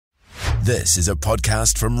This is a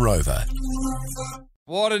podcast from Rover.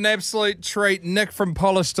 What an absolute treat. Nick from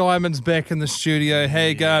Polished Diamonds back in the studio. How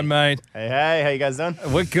you going, mate? Hey, how you guys doing?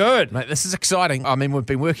 We're good. Mate, this is exciting. I mean, we've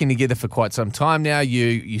been working together for quite some time now.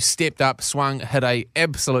 You stepped up, swung, hit a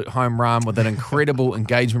absolute home run with an incredible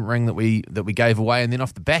engagement ring that we gave away, and then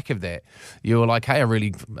off the back of that, you were like, hey, I'm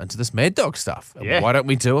really into this Mad Dog stuff. Yeah. Why don't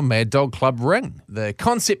we do a Mad Dog Club ring? The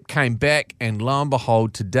concept came back, and lo and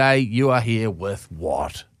behold, today you are here with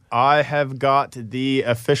what? I have got the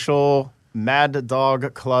official Mad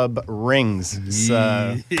Dog Club rings.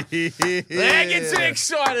 So That gets me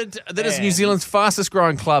excited. That is New Zealand's fastest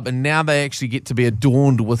growing club, and now they actually get to be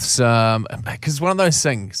adorned with some. Because one of those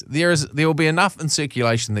things, there will be enough in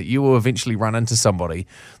circulation that you will eventually run into somebody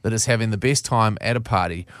that is having the best time at a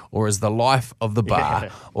party, or is the life of the bar,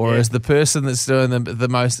 or is the person that's doing the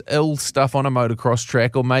most ill stuff on a motocross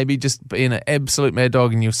track, or maybe just being an absolute mad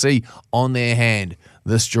dog, and you'll see on their hand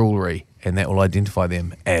this jewellery, and that will identify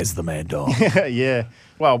them as the Mad Dog. yeah.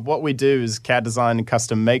 Well, what we do is CAD design and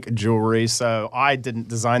custom make jewelry. So I didn't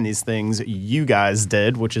design these things. You guys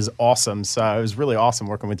did, which is awesome. So it was really awesome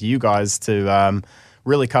working with you guys to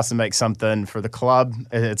really custom make something for the club.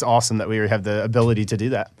 It's awesome that we have the ability to do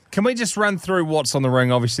that. Can we just run through what's on the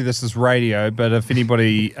ring? Obviously, this is radio, but if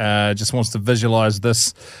anybody just wants to visualise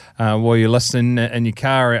this while you're listening in your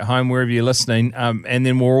car, at home, wherever you're listening, and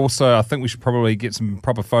then we'll also, I think we should probably get some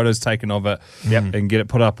proper photos taken of it and get it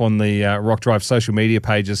put up on the Rock Drive social media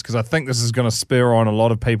pages, because I think this is going to spur on a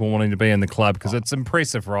lot of people wanting to be in the club, because it's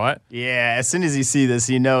impressive, right? Yeah, as soon as you see this,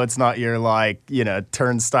 you know it's not your,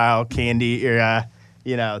 turnstile candy or...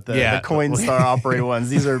 the Coinstar operated ones.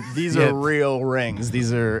 These are real rings.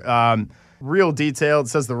 These are real detail. It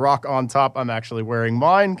says The Rock on top. I'm actually wearing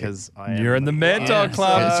mine because you're in the Mad Dog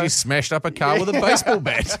Club. You smashed up a car with a baseball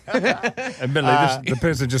bat. Admittedly, the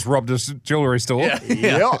person just robbed his jewellery store.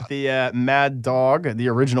 Yeah. The Mad Dog, the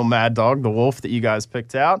original Mad Dog, the wolf that you guys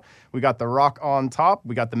picked out. We got the Rock on top.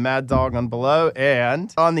 We got the Mad Dog on below.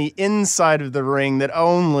 And on the inside of the ring that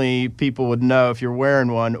only people would know if you're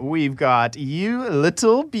wearing one, we've got You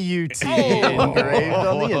Little Beauty engraved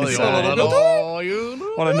on the inside.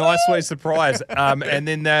 What a nice sweet surprise. And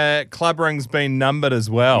then the club ring's been numbered as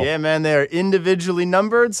well. Yeah, man, they're individually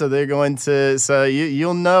numbered, so they're going to... So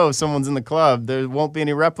you'll know if someone's in the club. There won't be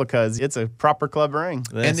any replicas. It's a proper club ring.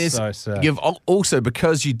 That's so sick. You've also,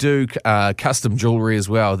 because you do custom jewellery as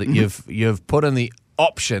well, that you've put in the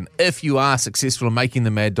option, if you are successful in making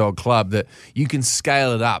the Mad Dog Club, that you can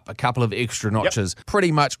scale it up a couple of extra notches. Yep.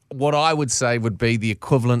 Pretty much what I would say would be the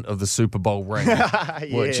equivalent of the Super Bowl ring,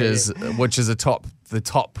 which is the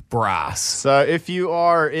top brass. So if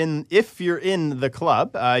you're in the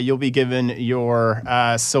club, you'll be given your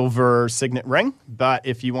silver signet ring. But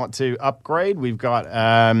if you want to upgrade, we've got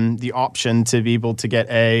the option to be able to get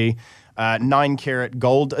a 9-carat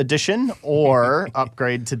gold edition or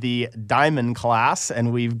upgrade to the diamond class.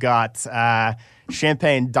 And we've got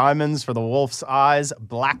champagne diamonds for the wolf's eyes,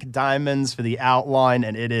 black diamonds for the outline,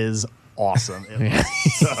 and it is awesome. It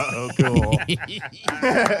looks so cool.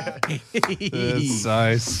 It's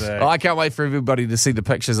so sick. I can't wait for everybody to see the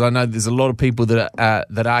pictures. I know there's a lot of people that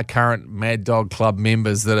are current Mad Dog Club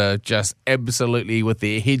members that are just absolutely with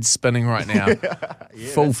their heads spinning right now.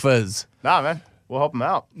 Full fizz. Nah, man. We'll help them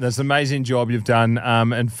out. That's an amazing job you've done.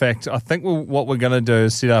 In fact, I think what we're going to do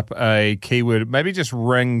is set up a keyword, maybe just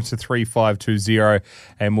ring to 3520,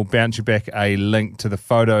 and we'll bounce you back a link to the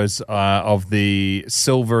photos of the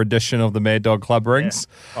silver edition of the Mad Dog Club rings.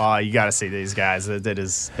 Yeah. Oh, you got to see these guys.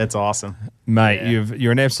 It's awesome. Mate,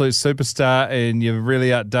 you're an absolute superstar, and you've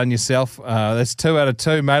really outdone yourself. That's 2 out of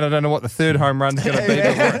 2, mate. I don't know what the third home run's going to be,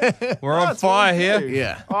 but we're on fire here.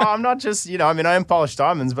 Yeah. Oh, I'm not just, I am Polished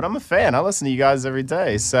Diamonds, but I'm a fan. I listen to you guys every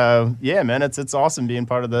day. So, yeah, man, it's awesome being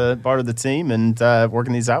part of the team and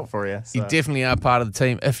working these out for you. So. You definitely are part of the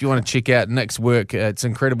team. If you want to check out Nick's work, it's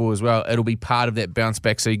incredible as well. It'll be part of that bounce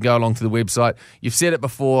back, so you can go along to the website. You've said it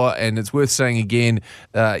before, and it's worth saying again.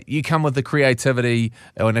 You come with the creativity,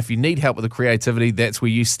 and if you need help with the creativity, that's where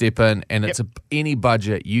you step in, and it's any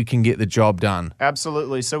budget, you can get the job done.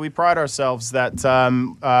 Absolutely. So we pride ourselves that,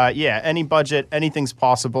 any budget, anything's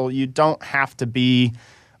possible. You don't have to be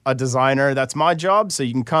a designer. That's my job. So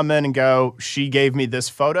you can come in and go, she gave me this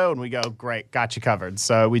photo, and we go, great, got you covered.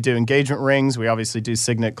 So we do engagement rings. We obviously do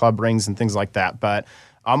signet club rings and things like that. But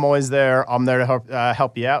I'm always there. I'm there to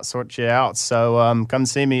help you out, sort you out. So come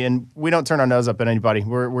see me. And we don't turn our nose up at anybody.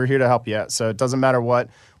 We're here to help you out. So it doesn't matter what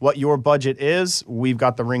your budget is. We've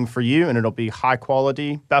got the ring for you, and it'll be high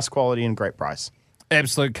quality, best quality, and great price.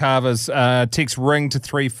 Absolute carvers. Text ring to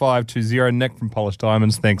 3520. Nick from Polished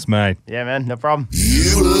Diamonds. Thanks, mate. Yeah, man. No problem.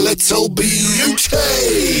 You little beauty.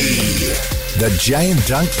 The Jay and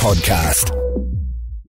Dunk Podcast.